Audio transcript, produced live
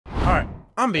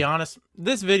I'm gonna be honest,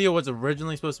 this video was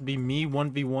originally supposed to be me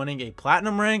 1v1ing a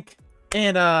platinum rank,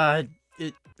 and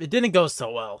it didn't go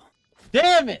so well.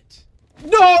 Damn it!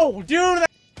 No, dude!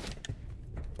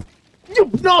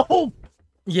 No!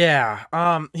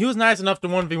 Yeah, he was nice enough to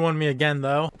 1v1 me again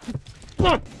though.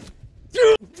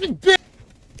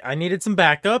 I needed some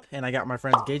backup, and I got my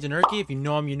friends Gage and Erky. If you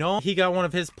know him, you know him. He got one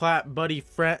of his plat buddy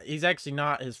friend. He's actually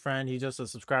not his friend. He's just a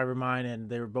subscriber of mine, and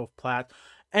they were both plats.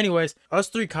 Anyways, us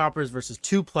 3 coppers versus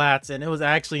 2 plats, and it was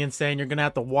actually insane. You're gonna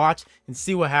have to watch and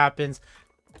see what happens.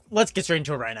 Let's get straight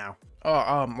into it right now.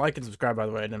 Oh, like and subscribe, by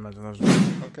the way. I didn't mention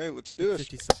that. Okay, let's do this.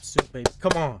 50 subs soon, baby.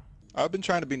 Come on. I've been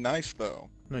trying to be nice though.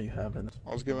 No, you haven't.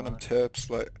 I was giving him tips.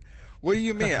 Like, what do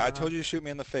you mean? I told you to shoot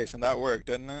me in the face, and that worked,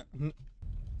 didn't it?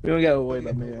 We don't gotta worry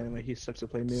about me anyway. He sucks at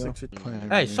playing Mio.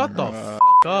 Hey, shut the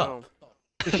fuck up.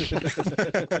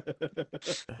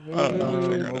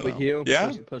 Over here.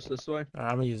 Yeah. Push this way.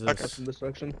 I'm gonna use Push this. in this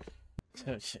direction.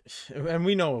 And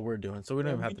we know what we're doing, so we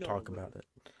don't even have to talk about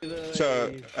it.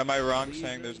 So, am I wrong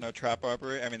saying there's no trap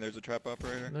operator? I mean, there's a trap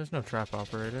operator. There's no trap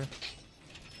operator.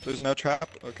 There's no trap?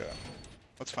 Okay.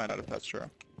 Let's find out if that's true.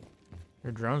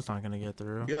 Your drone's not gonna get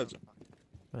through. Yes.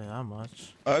 Wait, how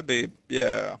much? I'd be,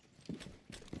 yeah.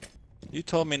 You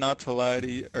told me not to lie to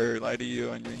you,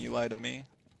 and then you lied to me.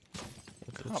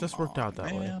 It just worked out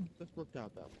that way.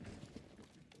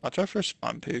 Watch out for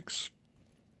spawn peaks.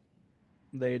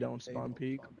 They don't spawn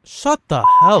peak. Shut the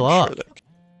hell I'm up. sure they-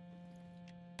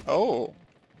 Oh.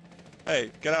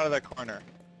 Hey, get out of that corner.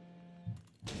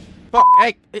 Fuck,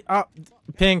 hey,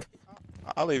 ping.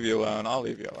 I'll leave you alone. I'll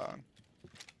leave you alone.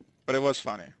 But it was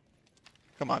funny.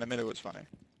 Come on, admit it was funny.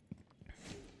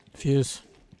 Fuse.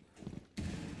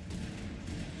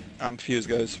 I'm fused,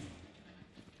 guys.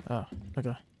 Oh,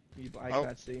 okay. I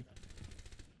can't see.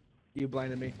 You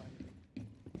blinded me.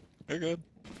 You're good.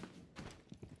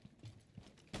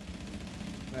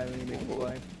 I didn't even make a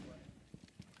play.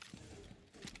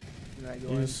 Not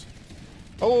going. Fuse.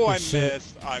 Oh, I shit.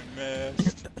 missed. I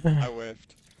missed. I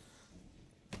whiffed.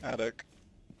 Attic.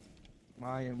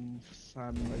 I'm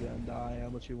gonna die. How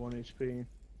much you want HP?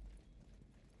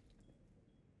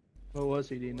 What was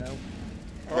he? Do you know?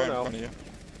 Right in front of you.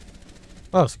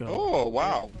 Let's go. Oh,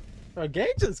 wow. Our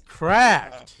gauge is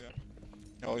cracked.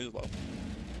 Yeah. Oh, he's low.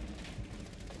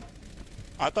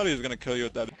 I thought he was gonna kill you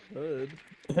with that. Good.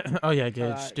 Oh yeah,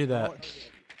 Gage, do that.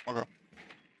 Okay.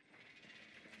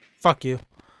 Fuck you.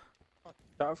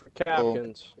 Time for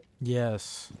Capkins.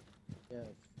 Yes.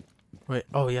 Wait,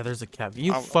 oh yeah, there's a cap.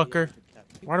 You fucker.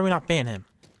 Why do we not ban him?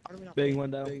 Big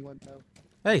window.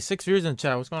 Hey, 6 viewers in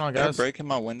chat. What's going on, Did I guys? break in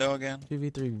my window again?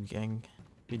 2v3 gang.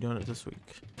 Be doing it this week.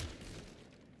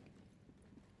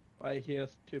 Right here,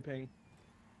 2 ping.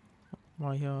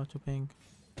 Why here to ping?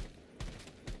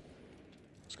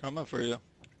 It's coming for you.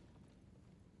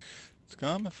 It's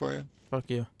coming for you. Fuck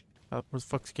you. Where's the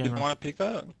fuck's You camera? want to peek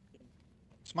that?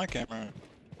 It's my camera.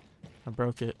 I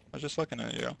broke it. I was just looking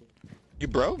at you. You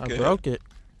broke it? I broke it.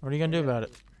 What are you gonna do about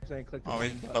it? Saying click the Oh,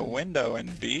 button. the window in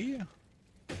B?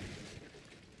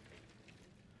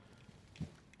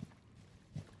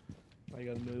 I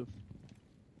gotta move.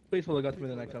 Please hold got to me,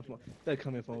 then I come from. They're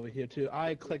coming from over here too.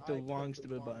 I clicked the wrong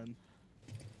stupid button.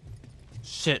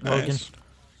 Shit, Nice. Logan.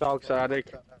 So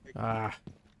excited. Ah.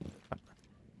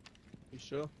 You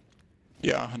sure?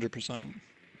 Yeah, 100%.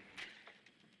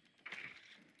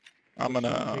 I'm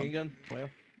gonna. Ping again? Well,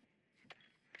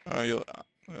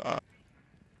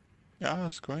 Yeah,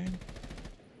 that's great.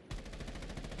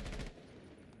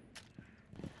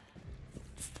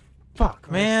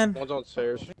 Fuck, man. One's on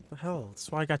stairs. What the hell? That's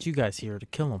why I got you guys here, to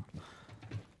kill him.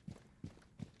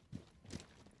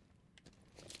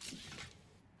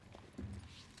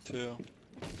 Too.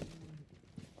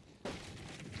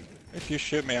 If you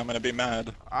shoot me, I'm gonna be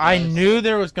mad. I knew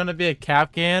there was gonna be a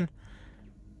cap can,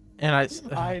 and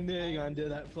I knew you were gonna do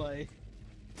that play.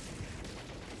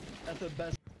 That's the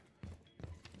best.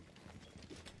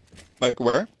 Like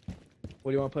where?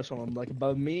 What do you want to push on? Like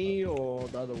above me or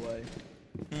the other way?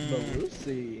 But we'll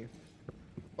see.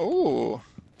 Oh.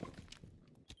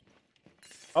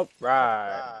 Oh,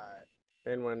 right.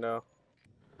 In window.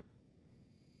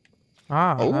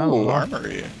 Ah, Oh, hello.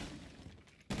 armory.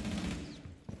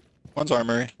 One's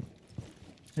armory.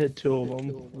 Hit 2 of them.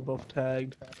 They're both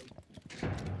tagged.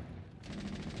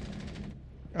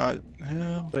 Yeah.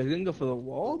 But he's gonna go for the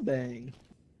wall bang.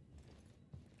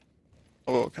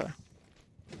 Oh, okay.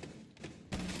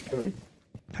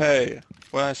 Hey,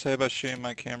 what did I say about shooting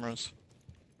my cameras?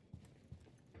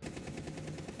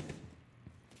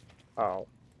 Oh.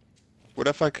 What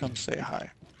if I come say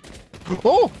hi?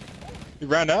 Oh! He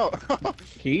ran out.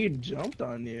 He jumped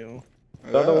on you.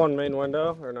 The other one main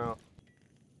window or no?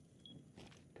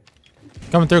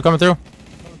 Coming through, coming through.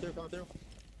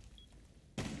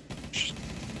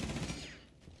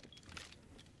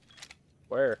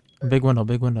 Where? Big window,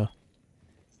 big window.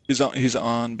 He's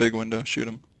on big window. Shoot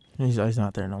him. He's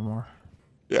not there no more.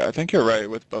 Yeah, I think you're right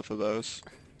with both of those.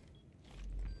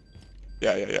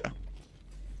 Yeah.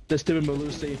 The stupid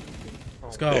Malusi.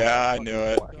 Let's go. Yeah, I knew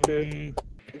it.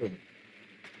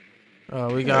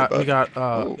 We got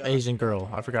Ooh. Asian girl.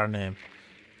 I forgot her name.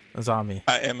 It's on me.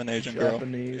 I am an Asian girl.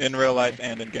 Japanese. In real life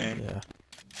and in game.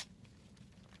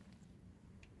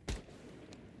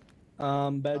 Yeah.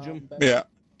 Belgium. Yeah,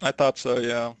 I thought so,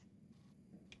 yeah.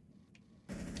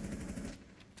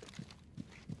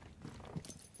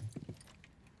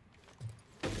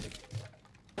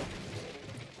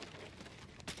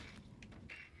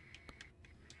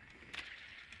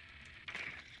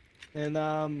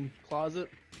 And closet.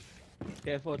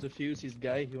 Careful, it's a fuse. He's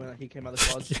gay. He came out of the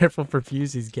closet. Careful for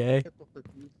Fuse, he's gay.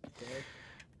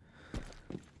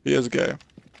 He is gay.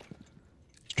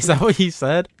 Is that what he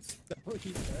said?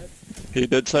 He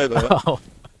did say that. Oh,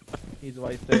 He's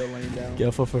right there laying down.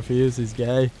 careful for Fuse, he's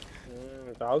gay.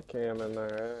 Dog cam in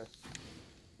there.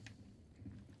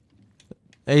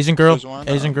 Asian girl, There's one,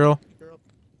 Asian girl.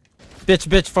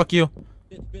 Bitch, fuck you.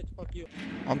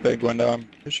 On big window, I'm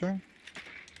pretty sure.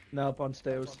 Now up on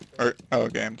stairs. Or, oh,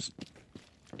 games.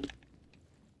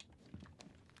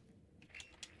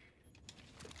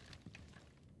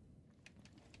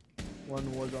 One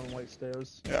was on white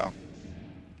stairs. Yeah.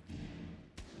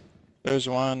 There's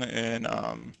one in,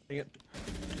 Dang it.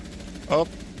 oh,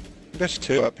 there's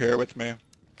two up here with me.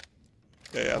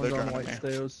 Yeah, One's they're on joining white me.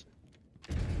 stairs.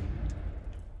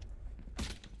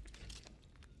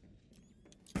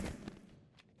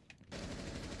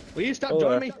 Will you stop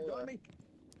joining me?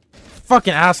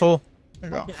 Fucking asshole. There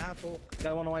you go.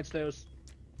 Got one on white stairs.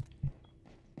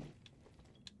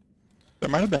 There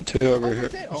might have been two over here.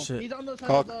 Oh, Shit. he's on the side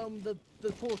Cock. of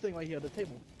the full thing right here, the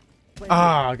table.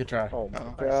 Ah, good try. Oh my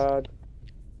Oh. god.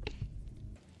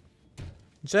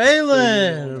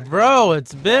 Jalen, bro,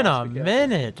 it's been a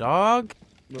minute, dog.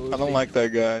 I don't like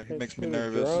that guy. He makes me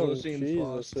nervous. Drunk.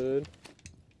 Jesus, dude.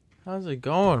 How's it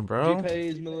going, bro?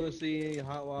 G-Pays, Malusi,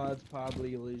 Hot Rods,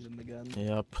 probably losing the gun.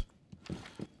 Yep.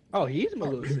 Oh, he's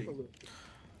Malusi.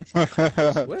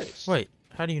 Switch. Wait,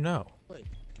 how do you know?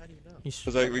 He's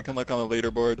Cause we can look on the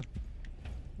leaderboard.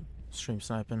 stream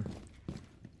sniping.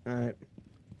 Alright.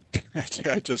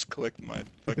 I just clicked my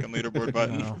fucking leaderboard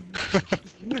button.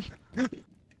 No.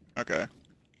 Okay.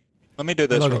 Let me do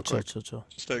this Logan, real quick, chill.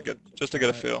 just to get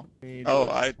a feel. Let me do Oh,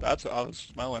 this. I was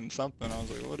smelling something. I was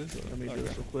like, what is it? Let me do Okay.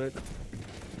 this real quick.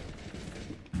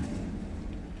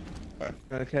 Okay.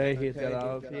 Okay, he's got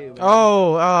out of here.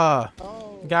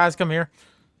 Oh, guys, come here.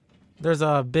 There's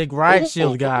a big riot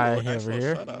shield guy nice over little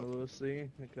here. setup. Malusi,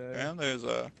 okay. And there's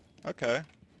a, okay.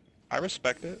 I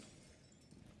respect it.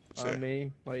 Let's see. On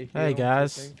me. Right Hey, here,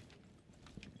 guys.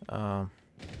 I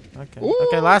Okay. Ooh,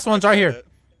 Okay, last one's right here. think.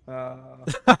 I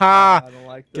Haha. don't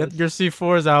like this. Get your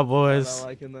C4s out, I'm boys. not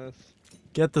liking this.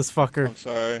 Get this fucker. I'm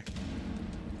sorry.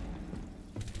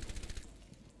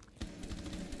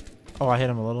 Oh, I hit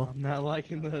him a little. I'm not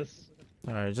liking this.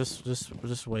 All right,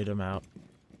 just wait him out.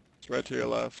 It's right to your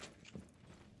left.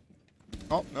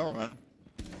 Oh, never mind.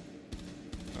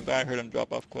 I heard him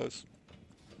drop off close.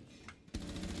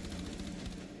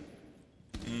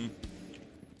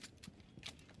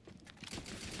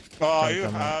 Oh, Thank you you,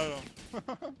 had him.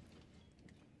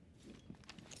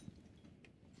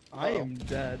 I am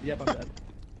dead. Yep, I'm dead.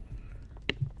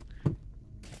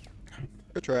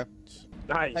 Good try.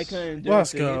 Nice. I couldn't do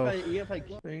Let's anything. go. If I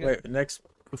Wait, next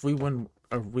if we win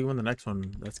the next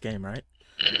one, that's game, right?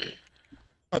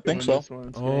 I think so.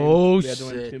 Oh, we had to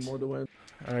win shit. 2 more to win.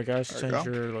 All right, guys, There you change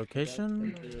go. your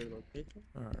location.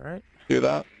 All right. Do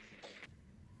that.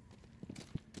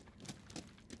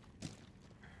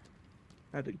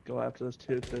 I had to go after this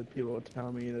too, because people would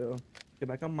tell me to get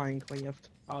back on Minecraft.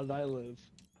 How did I live?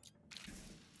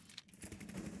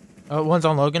 One's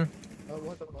on Logan.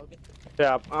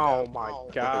 Yeah. Oh my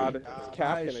god. It's I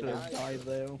Captain should again. have died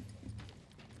there.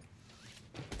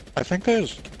 I think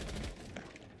there's.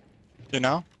 You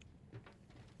know?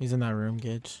 He's in that room,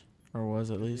 Gage, or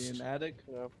was at Is he least. an attic?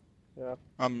 Yeah.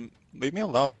 Leave me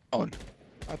alone.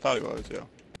 I thought he was, yeah.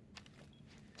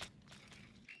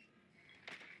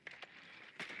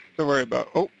 Don't worry about.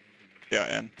 Oh,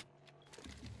 yeah, in.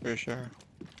 Pretty sure.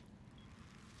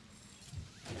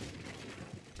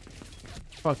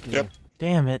 Fuck you. Yep.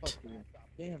 Damn it.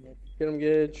 Get him,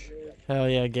 Gage. Hell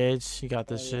yeah, Gage, you got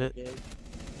this shit.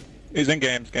 He's in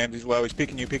games. He's low. He's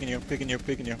peeking you.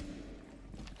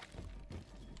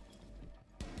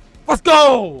 Let's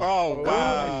go! Oh,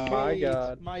 wow. my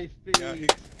god. My feet. Yeah,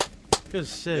 Good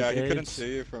shit, Yeah, he Gage. couldn't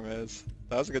see you from his.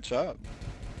 That was a good shot.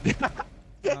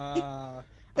 I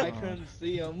couldn't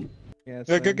see him. Yeah,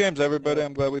 Yeah, good games, everybody.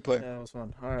 I'm glad we played. Yeah, it was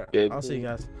fun. Alright, Good. I'll see you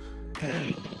guys.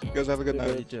 You guys have a good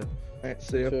night. You too. Alright,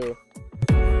 see ya. Too.